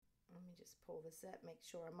me just pull this up, make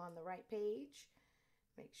sure I'm on the right page,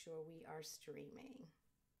 make sure we are streaming.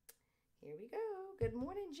 Here we go. Good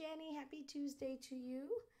morning, Jenny. Happy Tuesday to you.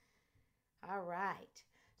 All right.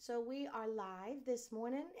 So we are live this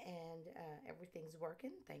morning and everything's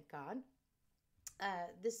working. Thank God.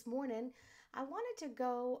 This morning, I wanted to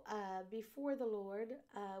go before the Lord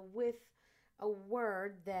with a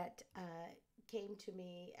word that came to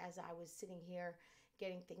me as I was sitting here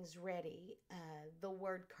getting things ready. The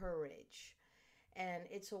word courage. And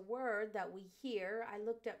it's a word that we hear. I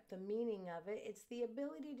looked up the meaning of it. It's the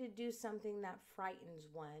ability to do something that frightens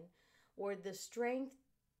one, or the strength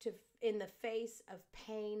to in the face of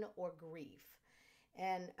pain or grief.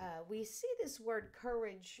 And we see this word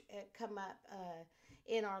courage come up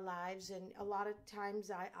in our lives. And a lot of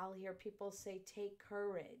times I'll hear people say, take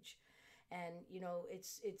courage. And, you know,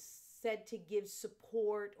 it's said to give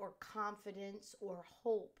support or confidence or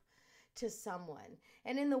hope to someone.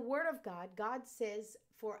 And in the Word of God, God says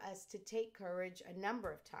for us to take courage a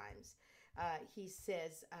number of times. He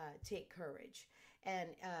says, take courage. And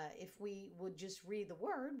if we would just read the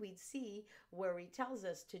Word, we'd see where He tells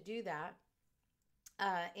us to do that.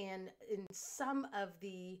 And in some of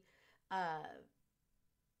the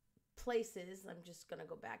places, I'm just going to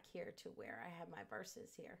go back here to where I have my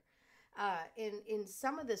verses here. In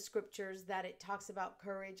some of the scriptures that it talks about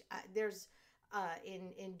courage, there's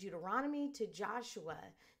in Deuteronomy to Joshua,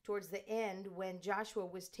 towards the end when Joshua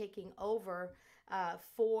was taking over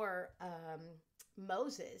for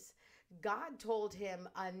Moses, God told him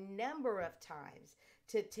a number of times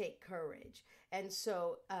to take courage. And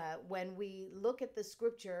so when we look at the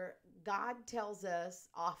scripture, God tells us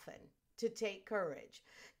often to take courage,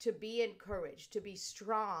 to be encouraged, to be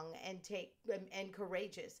strong and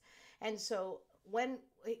courageous. And so when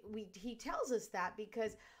he tells us that,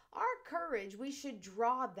 because our courage, we should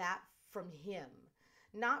draw that from him,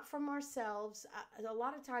 not from ourselves. A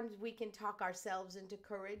lot of times we can talk ourselves into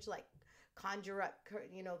courage, like conjure up,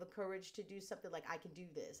 the courage to do something like, I can do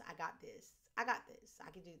this. I got this. I got this.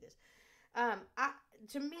 I can do this.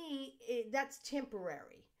 To me, that's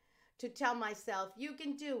temporary. To tell myself, you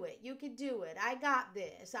can do it. You can do it. I got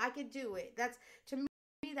this. I can do it. To me,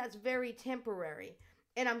 that's very temporary.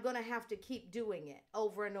 And I'm going to have to keep doing it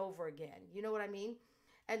over and over again. You know what I mean?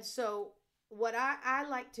 And so what I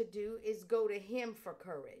like to do is go to him for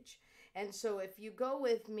courage. And so if you go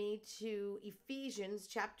with me to Ephesians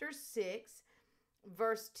chapter 6,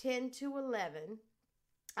 verse 10 to 11,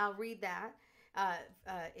 I'll read that.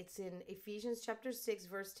 It's in Ephesians chapter 6,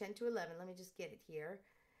 verse 10 to 11. Let me just get it here.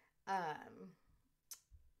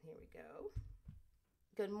 Here we go.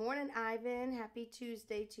 Good morning, Ivan. Happy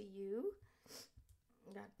Tuesday to you.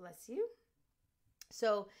 God bless you.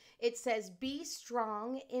 So it says, be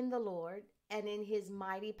strong in the Lord and in his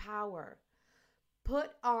mighty power.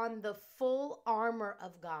 Put on the full armor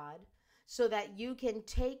of God so that you can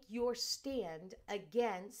take your stand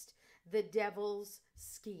against the devil's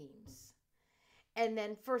schemes. And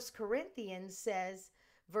then 1 Corinthians says,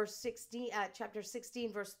 chapter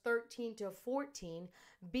 16, verse 13 to 14,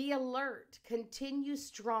 be alert, continue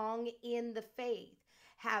strong in the faith,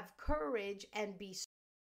 have courage and be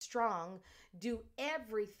strong, do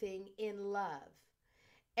everything in love.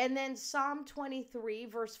 And then Psalm 23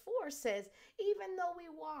 verse 4 says, even though we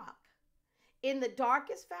walk in the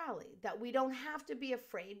darkest valley, that we don't have to be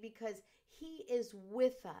afraid because he is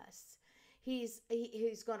with us. He's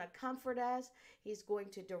going to comfort us. He's going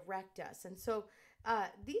to direct us. And so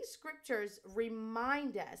these scriptures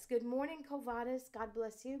remind us. Good morning, Kovadis. God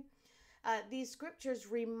bless you. These scriptures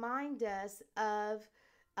remind us of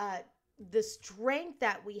the strength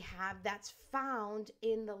that we have that's found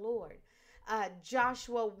in the Lord.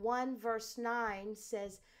 Joshua 1 verse 9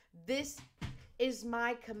 says, this is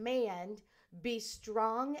my command, be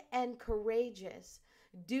strong and courageous.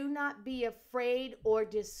 Do not be afraid or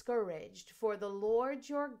discouraged, for the Lord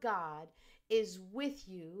your God is with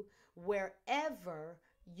you wherever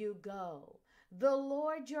you go. The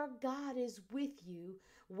Lord your God is with you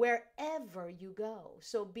wherever you go.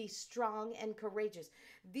 So be strong and courageous.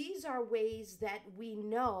 These are ways that we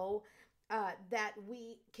know that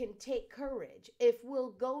we can take courage if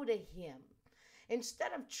we'll go to him.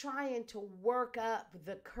 Instead of trying to work up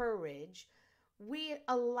the courage, we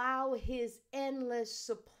allow his endless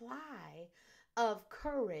supply of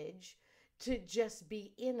courage to just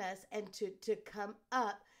be in us and to come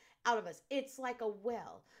up out of us. It's like a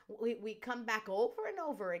well. We come back over and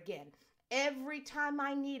over again. Every time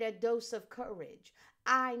I need a dose of courage,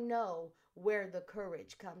 I know where the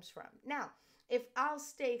courage comes from. Now, if I'll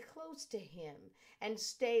stay close to him and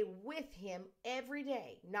stay with him every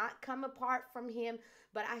day, not come apart from him,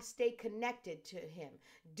 but I stay connected to him,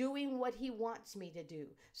 doing what he wants me to do,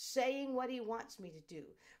 saying what he wants me to do,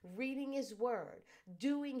 reading his word,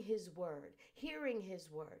 doing his word, hearing his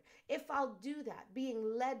word. If I'll do that,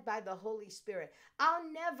 being led by the Holy Spirit, I'll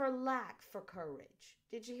never lack for courage.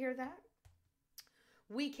 Did you hear that?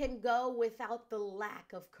 We can go without the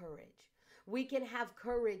lack of courage. We can have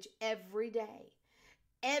courage every day.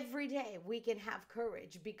 Every day we can have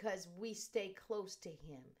courage because we stay close to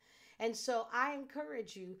him. And so I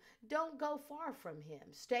encourage you, don't go far from him.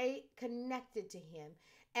 Stay connected to him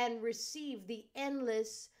and receive the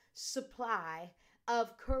endless supply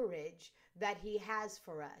of courage that he has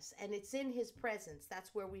for us. And it's in his presence.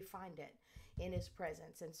 That's where we find it, in his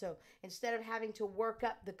presence. And so instead of having to work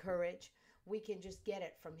up the courage, we can just get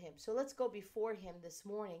it from him. So let's go before him this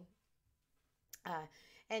morning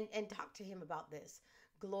and talk to him about this.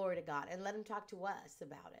 Glory to God. And let him talk to us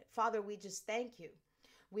about it. Father, we just thank you.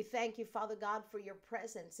 We thank you, Father God, for your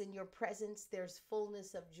presence. In your presence, there's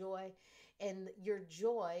fullness of joy. And your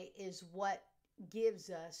joy is what gives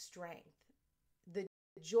us strength. The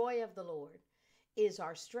joy of the Lord is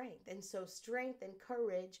our strength. And so strength and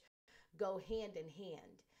courage go hand in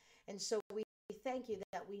hand. And so we thank you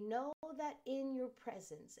that we know that in your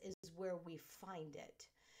presence is where we find it.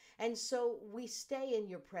 And so we stay in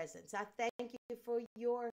your presence. I thank you for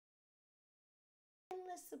your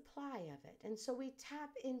endless supply of it. And so we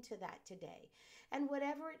tap into that today. And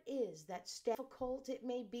whatever it is that's difficult it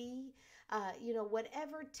may be,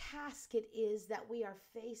 whatever task it is that we are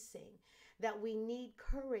facing, that we need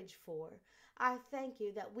courage for, I thank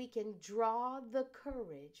you that we can draw the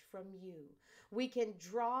courage from you. We can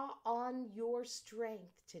draw on your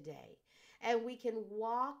strength today. And we can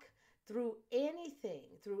walk through anything,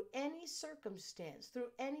 through any circumstance, through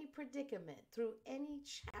any predicament, through any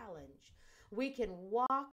challenge. We can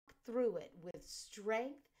walk through it with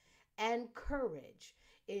strength and courage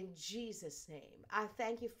in Jesus' name. I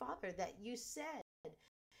thank you, Father, that you said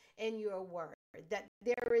in your word that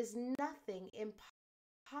there is nothing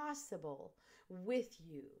impossible with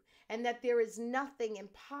you, and that there is nothing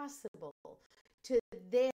impossible to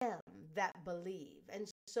them that believe. And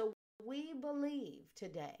so we believe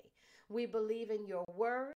today. We believe in your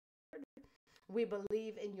word. We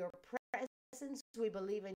believe in your presence. We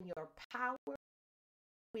believe in your power.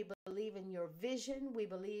 We believe in your vision. We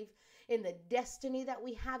believe in the destiny that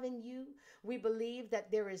we have in you. We believe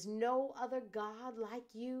that there is no other God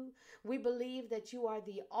like you. We believe that you are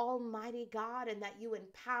the Almighty God and that you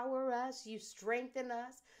empower us, you strengthen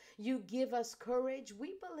us, you give us courage.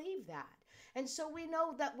 We believe that. And so we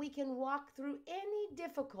know that we can walk through any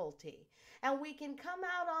difficulty and we can come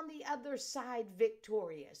out on the other side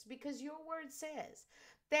victorious, because your word says,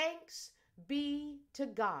 thanks be to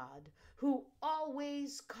God who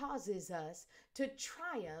always causes us to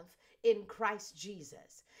triumph in Christ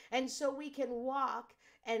Jesus. And so we can walk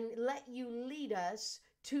and let you lead us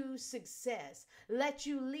to success. Let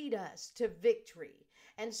you lead us to victory.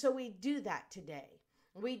 And so we do that today.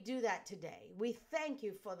 We do that today. We thank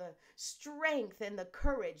you for the strength and the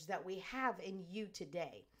courage that we have in you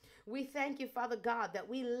today. We thank you, Father God, that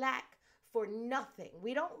we lack for nothing.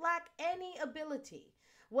 We don't lack any ability.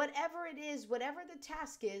 Whatever it is, whatever the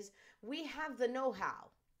task is, we have the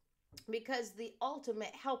know-how, because the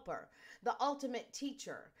ultimate helper, the ultimate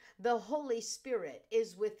teacher, the Holy Spirit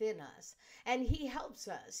is within us, and he helps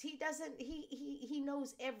us. He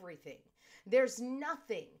knows everything. There's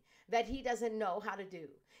nothing that he doesn't know how to do.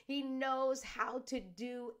 He knows how to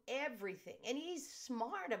do everything, and he's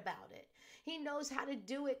smart about it. He knows how to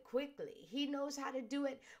do it quickly. He knows how to do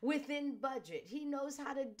it within budget. He knows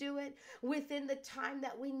how to do it within the time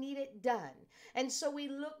that we need it done. And so we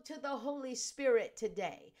look to the Holy Spirit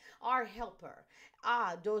today, our helper.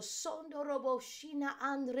 The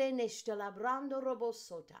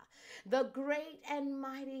great and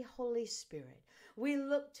mighty Holy Spirit. We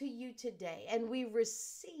look to you today and we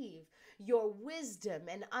receive your wisdom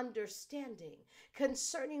and understanding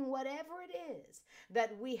concerning whatever it is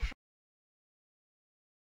that we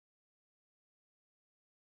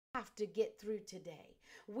have to get through today.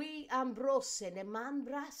 We ambrose ne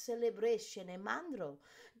mambra celebration ne mandro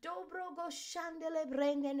dobro go shandele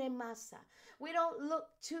brende ne massa. We don't look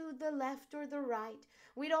to the left or the right.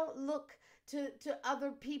 We don't look to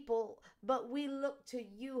other people, but we look to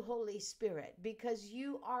you, Holy Spirit, because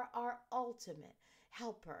you are our ultimate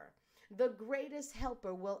helper, the greatest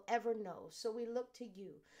helper we'll ever know. So we look to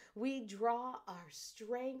you. We draw our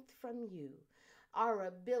strength from you, our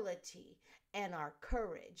ability and our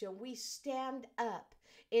courage, and we stand up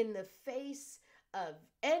in the face of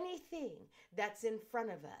anything that's in front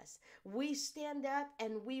of us. We stand up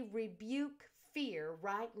and we rebuke fear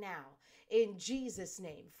right now in Jesus'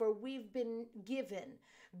 name. For we've been given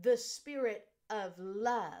the spirit of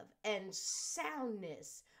love and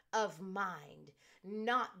soundness of mind,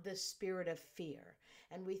 not the spirit of fear.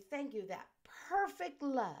 And we thank you that perfect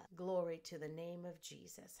love. Glory to the name of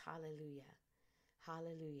Jesus. Hallelujah.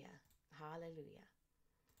 Hallelujah. Hallelujah.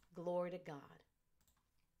 Glory to God.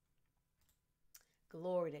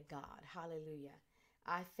 Glory to God. Hallelujah.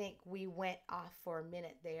 I think we went off for a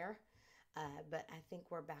minute there, but I think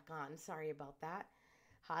we're back on. Sorry about that.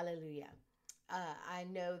 Hallelujah. I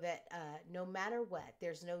know that no matter what,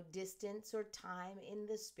 there's no distance or time in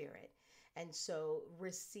the spirit. And so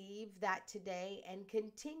receive that today and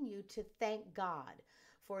continue to thank God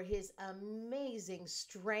for his amazing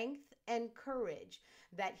strength and courage,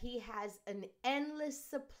 that he has an endless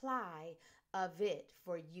supply of it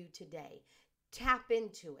for you today. Tap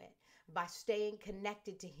into it by staying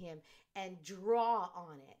connected to him and draw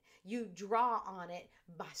on it. You draw on it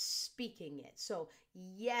by speaking it. So,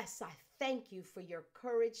 yes, I thank you for your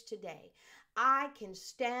courage today. I can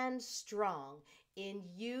stand strong in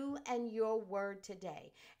you and your word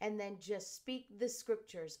today. And then just speak the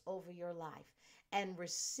scriptures over your life and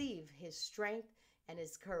receive his strength and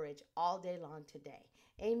his courage all day long today.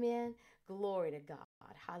 Amen. Glory to God.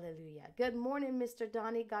 Hallelujah. Good morning, Mr.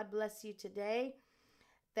 Donnie. God bless you today.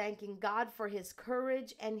 Thanking God for his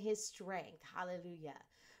courage and his strength. Hallelujah.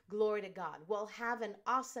 Glory to God. Well, have an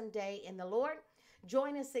awesome day in the Lord.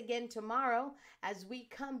 Join us again tomorrow as we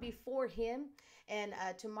come before him. And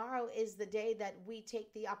tomorrow is the day that we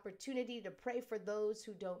take the opportunity to pray for those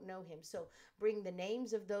who don't know him. So bring the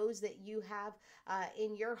names of those that you have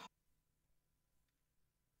in your